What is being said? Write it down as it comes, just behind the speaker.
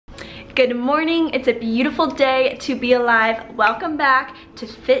Good morning, it's a beautiful day to be alive. Welcome back to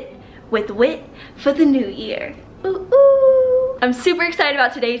Fit with Wit for the new year. Ooh, ooh. I'm super excited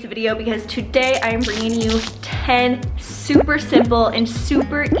about today's video because today I am bringing you 10 super simple and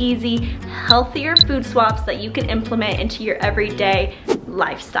super easy healthier food swaps that you can implement into your everyday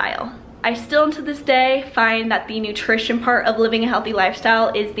lifestyle. I still to this day find that the nutrition part of living a healthy lifestyle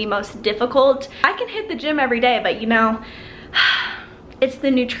is the most difficult. I can hit the gym every day, but you know, it's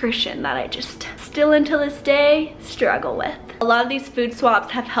the nutrition that I just still until this day struggle with. A lot of these food swaps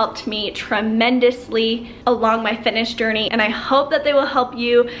have helped me tremendously along my fitness journey, and I hope that they will help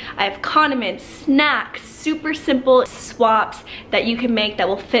you. I have condiments, snacks, super simple swaps that you can make that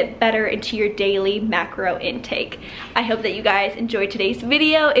will fit better into your daily macro intake. I hope that you guys enjoyed today's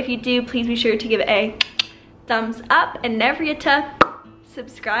video. If you do, please be sure to give it a thumbs up and never forget to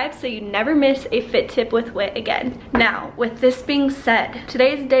subscribe so you never miss a fit tip with Wit again. Now, with this being said,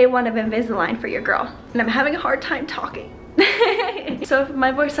 today is day 1 of Invisalign for your girl, and I'm having a hard time talking. So if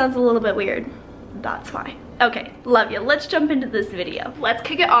my voice sounds a little bit weird, that's why. Okay, love you. Let's jump into this video. Let's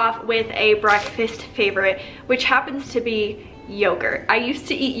kick it off with a breakfast favorite, which happens to be yogurt. I used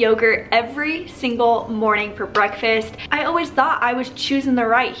to eat yogurt every single morning for breakfast. I always thought I was choosing the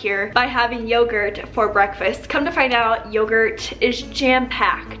right here by having yogurt for breakfast. Come to find out, yogurt is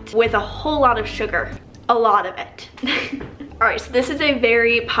jam-packed with a whole lot of sugar. A lot of it. Alright, so this is a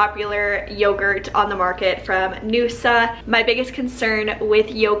very popular yogurt on the market from Noosa. My biggest concern with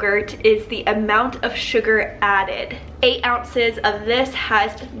yogurt is the amount of sugar added. 8 ounces of this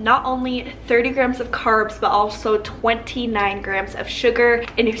has not only 30 grams of carbs, but also 29 grams of sugar.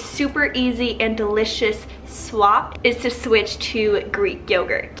 And a super easy and delicious swap is to switch to Greek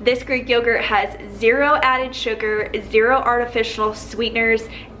yogurt. This Greek yogurt has 0 added sugar, 0 artificial sweeteners,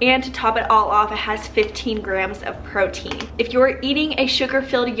 and to top it all off, it has 15 grams of protein. If you're eating a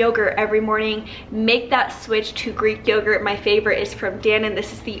sugar-filled yogurt every morning, make that switch to Greek yogurt. My favorite is from Dannon.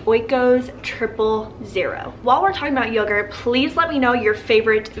 This is the Oikos 000. While we're talking about yogurt, please let me know your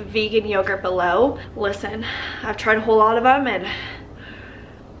favorite vegan yogurt below. Listen, I've tried a whole lot of them and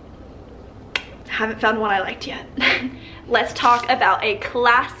haven't found one I liked yet. Let's talk about a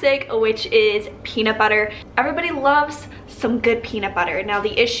classic, which is peanut butter. Everybody loves some good peanut butter. Now,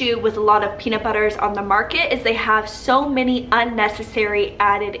 the issue with a lot of peanut butters on the market is they have so many unnecessary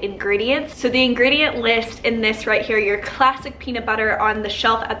added ingredients. So the ingredient list in this right here, your classic peanut butter on the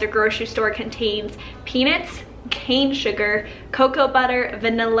shelf at the grocery store, contains peanuts, cane sugar, cocoa butter,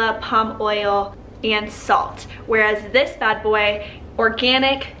 vanilla, palm oil, and salt. Whereas this bad boy,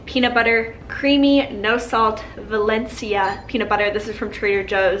 organic peanut butter, creamy, no salt, Valencia peanut butter. This is from Trader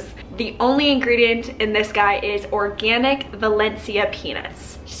Joe's. The only ingredient in this guy is organic Valencia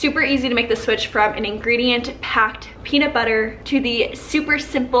peanuts. Super easy to make the switch from an ingredient packed peanut butter to the super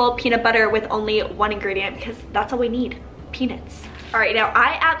simple peanut butter with only 1 ingredient, because that's all we need, peanuts. All right, now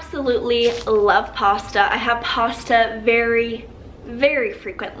I absolutely love pasta. I have pasta very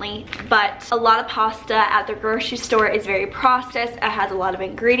frequently, but a lot of pasta at the grocery store is very processed. It has a lot of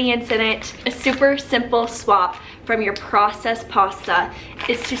ingredients in it. A super simple swap from your processed pasta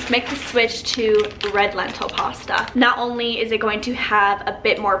is to make the switch to red lentil pasta. Not only is it going to have a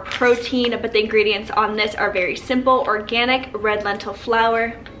bit more protein, but the ingredients on this are very simple: organic red lentil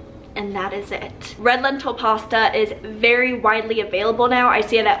flour, and that is it. Red lentil pasta is very widely available now. I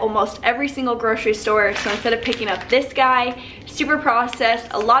see it at almost every single grocery store. So instead of picking up this guy, super processed,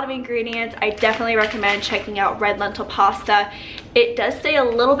 a lot of ingredients, I definitely recommend checking out red lentil pasta. It does stay a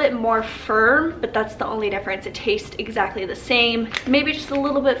little bit more firm, but that's the only difference. It tastes exactly the same, maybe just a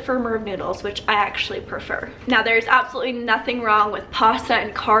little bit firmer of noodles, which I actually prefer. Now, there's absolutely nothing wrong with pasta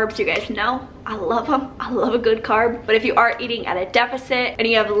and carbs. You guys know I love them. I love a good carb. But if you are eating at a deficit and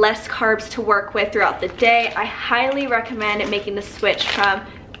you have less carbs to work with throughout the day, I highly recommend making the switch from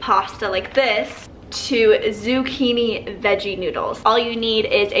pasta like this to zucchini veggie noodles. All you need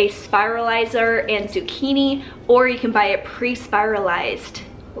is a spiralizer and zucchini, or you can buy it pre-spiralized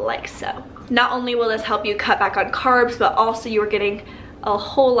like so. Not only will this help you cut back on carbs, but also you are getting a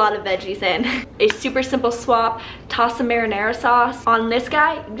whole lot of veggies in. A super simple swap. Toss some marinara sauce on this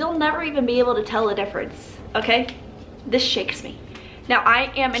guy. You'll never even be able to tell the difference, okay? This shakes me. Now,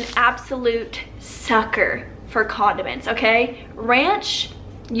 I am an absolute sucker for condiments, okay? Ranch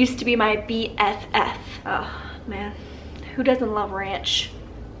used to be my BFF. Oh man, who doesn't love ranch?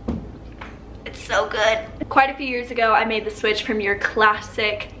 It's so good. Quite a few years ago, I made the switch from your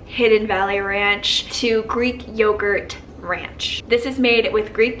classic Hidden Valley Ranch to Greek yogurt ranch. This is made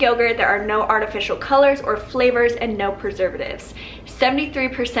with Greek yogurt. There are no artificial colors or flavors and no preservatives.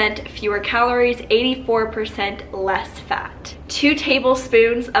 73% fewer calories, 84% less fat. 2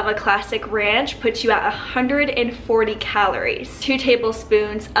 tablespoons of a classic ranch puts you at 140 calories. 2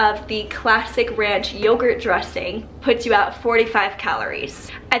 tablespoons of the classic ranch yogurt dressing puts you at 45 calories.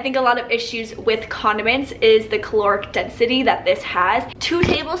 I think a lot of issues with condiments is the caloric density that this has. 2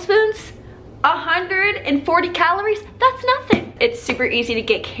 tablespoons? 140 calories? That's nothing. It's super easy to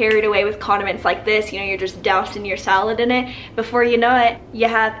get carried away with condiments like this. You know, you're just dousing your salad in it. Before you know it, you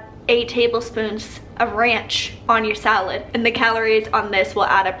have 8 tablespoons of ranch on your salad, and the calories on this will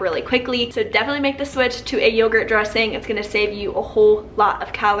add up really quickly. So definitely make the switch to a yogurt dressing. It's gonna save you a whole lot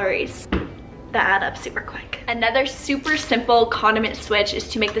of calories that add up super quick. Another super simple condiment switch is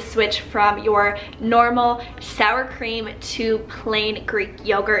to make the switch from your normal sour cream to plain Greek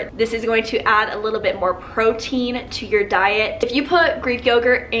yogurt. This is going to add a little bit more protein to your diet. If you put Greek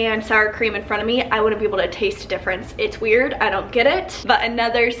yogurt and sour cream in front of me, I wouldn't be able to taste a difference. It's weird, I don't get it, but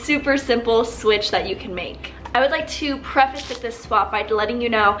another super simple switch that you can make. I would like to preface this swap by letting you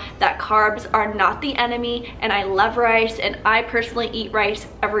know that carbs are not the enemy, and I love rice, and I personally eat rice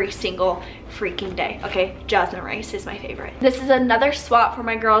every single freaking day. Okay, jasmine rice is my favorite. This is another swap for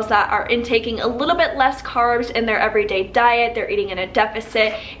my girls that are intaking a little bit less carbs in their everyday diet. They're eating in a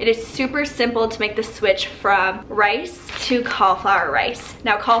deficit. It is super simple to make the switch from rice to cauliflower rice.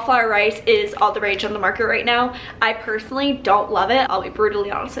 Now, cauliflower rice is all the rage on the market right now. I personally don't love it. I'll be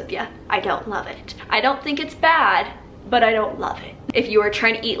brutally honest with you. I don't love it. I don't think it's bad, but I don't love it. If you are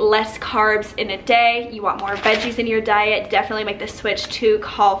trying to eat less carbs in a day, you want more veggies in your diet, definitely make the switch to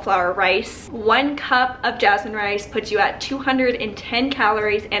cauliflower rice. 1 cup of jasmine rice puts you at 210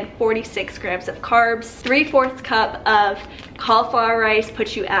 calories and 46 grams of carbs. 3/4 cup of cauliflower rice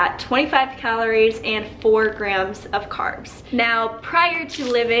puts you at 25 calories and 4 grams of carbs. Now, prior to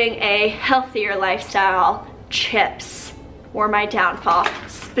living a healthier lifestyle, chips were my downfall,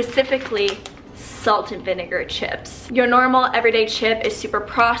 specifically salt and vinegar chips. Your normal everyday chip is super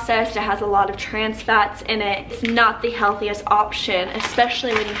processed. It has a lot of trans fats in it. It's not the healthiest option,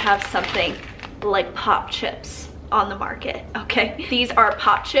 especially when you have something like pop chips on the market, okay? These are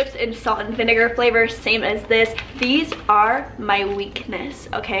pop chips in salt and vinegar flavor, same as this. These are my weakness,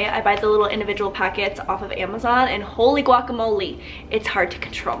 okay? I buy the little individual packets off of Amazon, and holy guacamole, it's hard to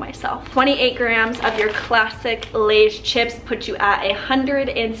control myself. 28 grams of your classic Lay's chips put you at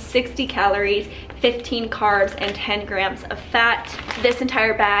 160 calories, 15 carbs, and 10 grams of fat. This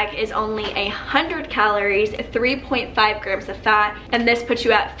entire bag is only 100 calories, 3.5 grams of fat, and this puts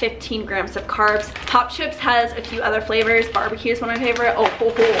you at 15 grams of carbs. Pop chips has a few other flavors. Barbecue is one of my favorite.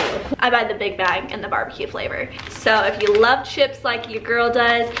 I buy the big bag in the barbecue flavor. So if you love chips like your girl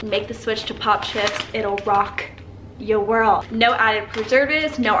does, make the switch to pop chips. It'll rock your world. No added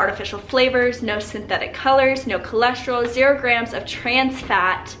preservatives, no artificial flavors, no synthetic colors, no cholesterol, 0 grams of trans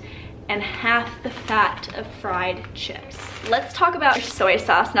fat, and half the fat of fried chips. Let's talk about soy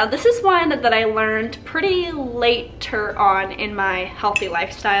sauce. Now, this is one that I learned pretty later on in my healthy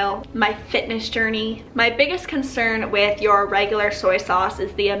lifestyle, my fitness journey. My biggest concern with your regular soy sauce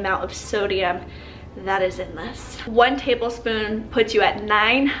is the amount of sodium that is in this. 1 tablespoon puts you at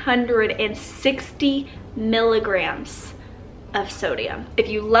 960 milligrams of sodium. If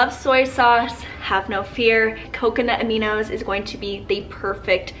you love soy sauce, have no fear. Coconut aminos is going to be the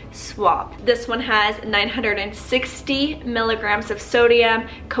perfect swap. This one has 960 milligrams of sodium.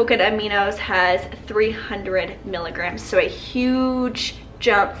 Coconut aminos has 300 milligrams. So a huge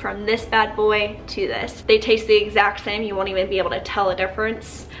jump from this bad boy to this. They taste the exact same. You won't even be able to tell a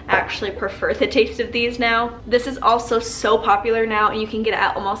difference. I actually prefer the taste of these now. This is also so popular now, and you can get it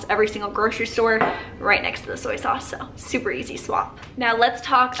at almost every single grocery store right next to the soy sauce, so super easy swap. Now let's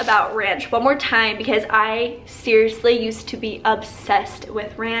talk about ranch one more time, because I seriously used to be obsessed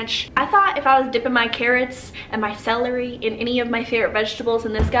with ranch. I thought if I was dipping my carrots and my celery in any of my favorite vegetables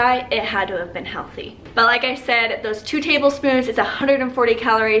in this guy, it had to have been healthy. But like I said, those 2 tablespoons is 140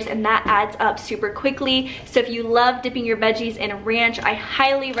 calories, and that adds up super quickly. So if you love dipping your veggies in ranch, I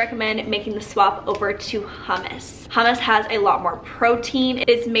highly recommend making the swap over to hummus. Hummus has a lot more protein. It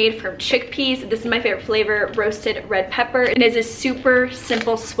is made from chickpeas. This is my favorite flavor, roasted red pepper. It is a super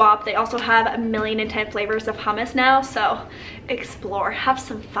simple swap. They also have 1,010,000 flavors of hummus now, so explore, have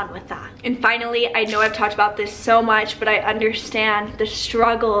some fun with that. And finally, I know I've talked about this so much, but I understand the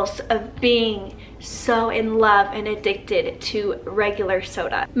struggles of being so in love and addicted to regular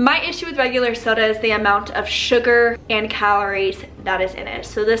soda. My issue with regular soda is the amount of sugar and calories that is in it.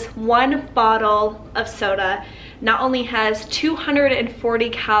 So this 1 bottle of soda not only has 240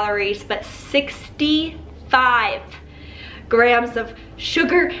 calories, but 65 grams of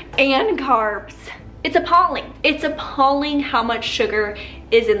sugar and carbs. It's appalling. It's appalling how much sugar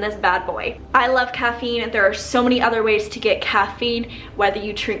is in this bad boy. I love caffeine. There are so many other ways to get caffeine, whether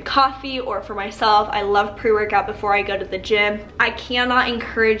you drink coffee or for myself, I love pre-workout before I go to the gym. I cannot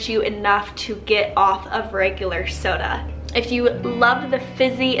encourage you enough to get off of regular soda. If you love the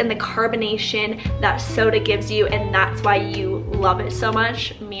fizzy and the carbonation that soda gives you and that's why you love it so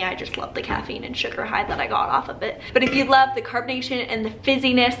much, me, I just love the caffeine and sugar high that I got off of it. But if you love the carbonation and the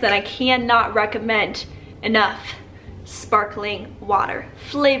fizziness, then I cannot recommend enough sparkling water,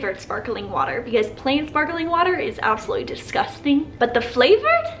 flavored sparkling water, because plain sparkling water is absolutely disgusting, but the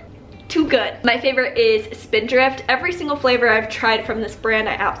flavored, too good. My favorite is Spindrift. Every single flavor I've tried from this brand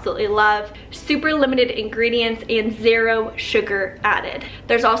I absolutely love. Super limited ingredients and 0 sugar added.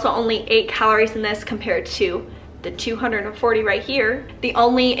 There's also only 8 calories in this compared to the 240 right here. The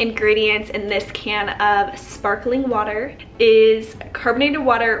only ingredients in this can of sparkling water is carbonated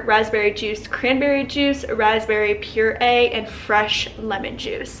water, raspberry juice, cranberry juice, raspberry puree, and fresh lemon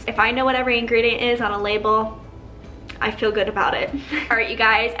juice. If I know what every ingredient is on a label, I feel good about it. All right, you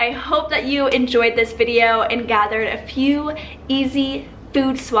guys, I hope that you enjoyed this video and gathered a few easy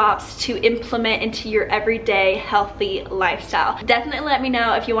food swaps to implement into your everyday healthy lifestyle. Definitely let me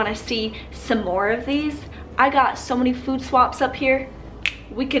know if you want to see some more of these. I got so many food swaps up here.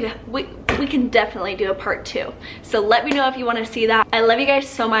 We can definitely do a part 2. So let me know if you want to see that. I love you guys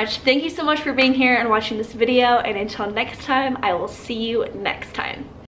so much. Thank you so much for being here and watching this video. And until next time, I will see you next time.